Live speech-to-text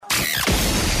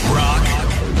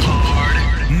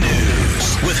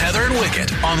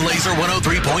Wicket on Laser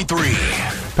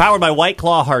 103.3. Powered by White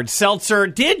Claw Hard Seltzer.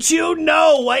 Did you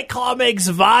know White Claw makes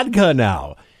vodka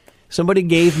now? Somebody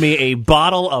gave me a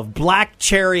bottle of black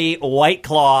cherry White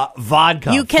Claw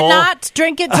vodka. You cannot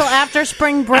drink it till after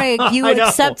spring break. You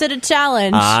accepted a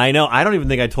challenge. I know. I don't even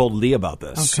think I told Lee about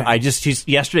this. Okay.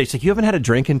 Yesterday, she's like, you haven't had a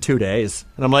drink in 2 days.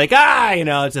 And I'm like,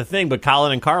 it's a thing. But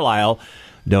Colin and Carlisle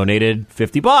donated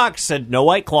 $50, said no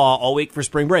White Claw all week for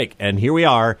spring break. And here we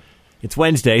are. It's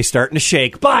Wednesday, starting to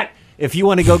shake. But if you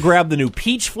want to go grab the new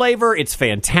peach flavor, it's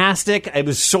fantastic. It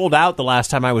was sold out the last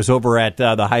time I was over at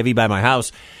the Hy-Vee by my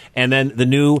house. And then the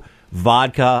new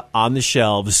vodka on the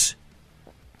shelves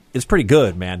is pretty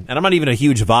good, man. And I'm not even a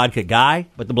huge vodka guy,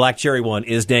 but the black cherry one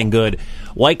is dang good.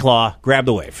 White Claw, grab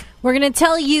the wave. We're going to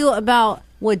tell you about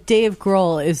what Dave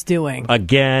Grohl is doing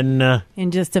Again. in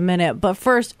just a minute. But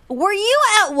first, were you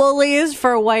at Woolies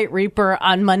for White Reaper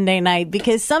on Monday night?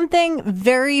 Because something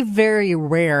very, very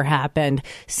rare happened.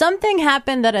 Something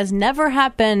happened that has never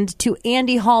happened to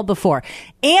Andy Hall before.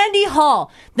 Andy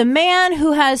Hall, the man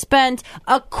who has spent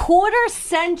a quarter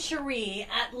century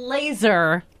at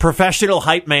Laser. Professional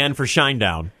hype man for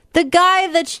Shinedown. The guy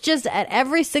that's just at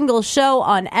every single show,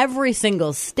 on every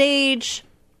single stage,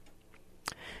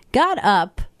 got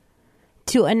up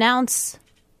to announce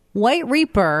White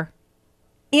Reaper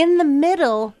in the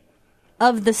middle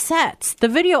of the sets. The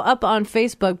video up on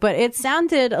Facebook, but it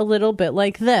sounded a little bit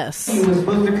like this. He was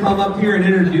supposed to come up here and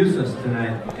introduce us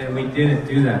tonight, and we didn't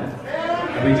do that.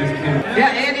 We just can't. Yeah,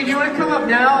 Andy, do you want to come up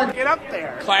now? Get up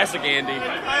there. Classic Andy.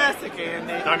 Classic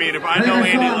Andy. I mean, if I know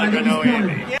Andy like I know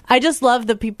Andy. I just love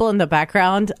the people in the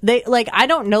background. I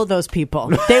don't know those people.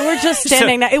 They were just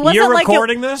standing there. It wasn't you're like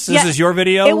recording this? This is your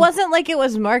video? It wasn't like it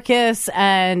was Marcus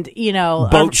and,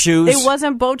 Boat Shoes? It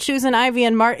wasn't Boat Shoes and Ivy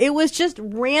and Mark. It was just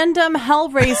random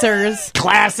Hellraisers.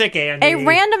 Classic Andy. A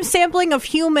random sampling of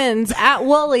humans at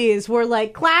Woolies were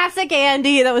like, classic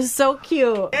Andy. That was so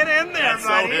cute. Get in there,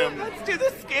 buddy. Let's do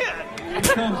the skit.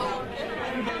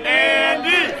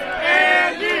 Andy!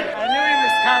 I knew he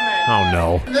was coming. Oh,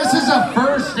 no. This is a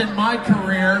first in my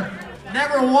career.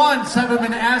 Never once have I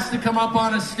been asked to come up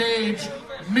on a stage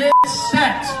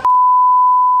mid-set.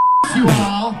 You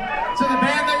all to the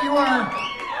band that you are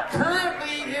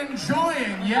currently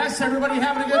enjoying. Yes, everybody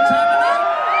having a good time tonight?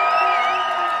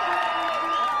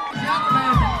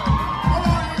 Gentlemen,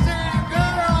 boys and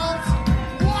girls,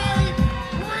 White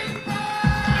Reaper!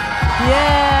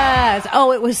 Yes.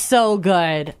 Oh, it was so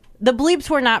good. The bleeps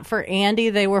were not for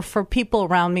Andy. They were for people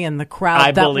around me in the crowd.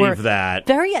 I that believe were that.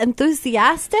 Very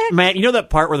enthusiastic. Man, you know that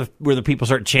part where the people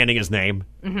start chanting his name?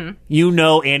 Mm-hmm. You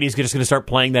know Andy's just going to start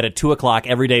playing that at 2 o'clock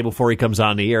every day before he comes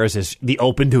on the air as the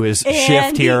open to his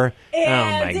shift here.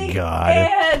 Andy, oh, my God.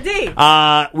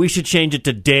 Andy. We should change it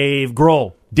to Dave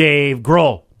Grohl. Dave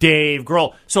Grohl. Dave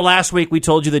Grohl. So last week we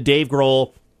told you that Dave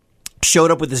Grohl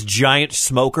showed up with this giant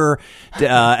smoker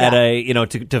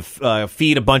to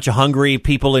feed a bunch of hungry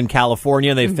people in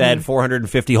California. They fed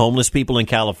 450 homeless people in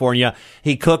California.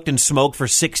 He cooked and smoked for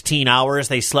 16 hours.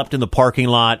 They slept in the parking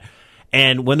lot.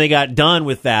 And when they got done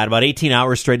with that, about 18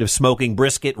 hours straight of smoking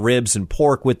brisket, ribs, and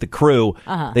pork with the crew,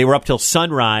 they were up till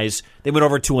sunrise. They went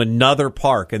over to another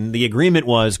park. And the agreement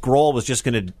was Grohl was just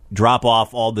going to drop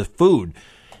off all the food.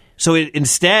 So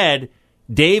instead,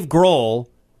 Dave Grohl,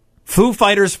 Foo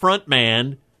Fighters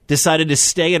frontman, decided to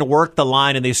stay and work the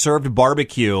line, and they served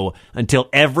barbecue until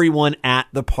everyone at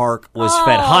the park was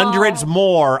fed. Hundreds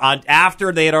more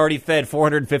after they had already fed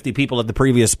 450 people at the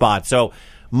previous spot. So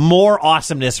more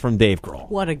awesomeness from Dave Grohl.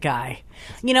 What a guy.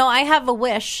 I have a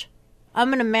wish. I'm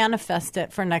going to manifest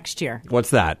it for next year.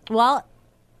 What's that? Well,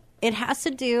 it has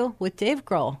to do with Dave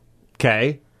Grohl.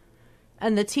 Okay.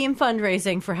 And the team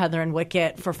fundraising for Heather and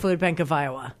Wicket for Food Bank of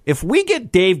Iowa. If we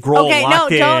get Dave Grohl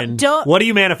locked in, don't. What are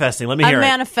you manifesting? Let me hear I'm it.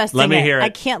 manifesting Let me it. hear it. I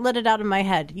can't let it out of my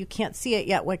head. You can't see it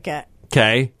yet, Wicket.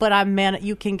 Okay. But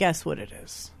you can guess what it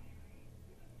is.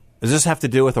 Does this have to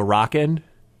do with a rockin'?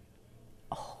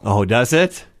 Oh, does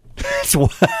it?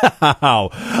 Wow.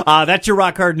 That's your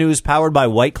Rock Hard News, powered by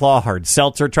White Claw Hard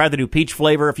Seltzer. Try the new peach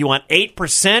flavor if you want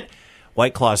 8%.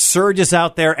 White Claw Surge is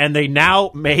out there, and they now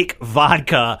make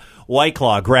vodka. White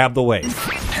Claw, grab the wave.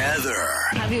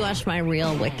 Heather. Have you watched my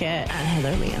real Wicket at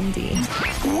Heather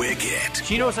Leander? Wicket.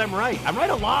 She knows I'm right. I'm right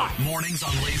a lot. Mornings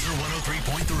on Laser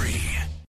 103.3.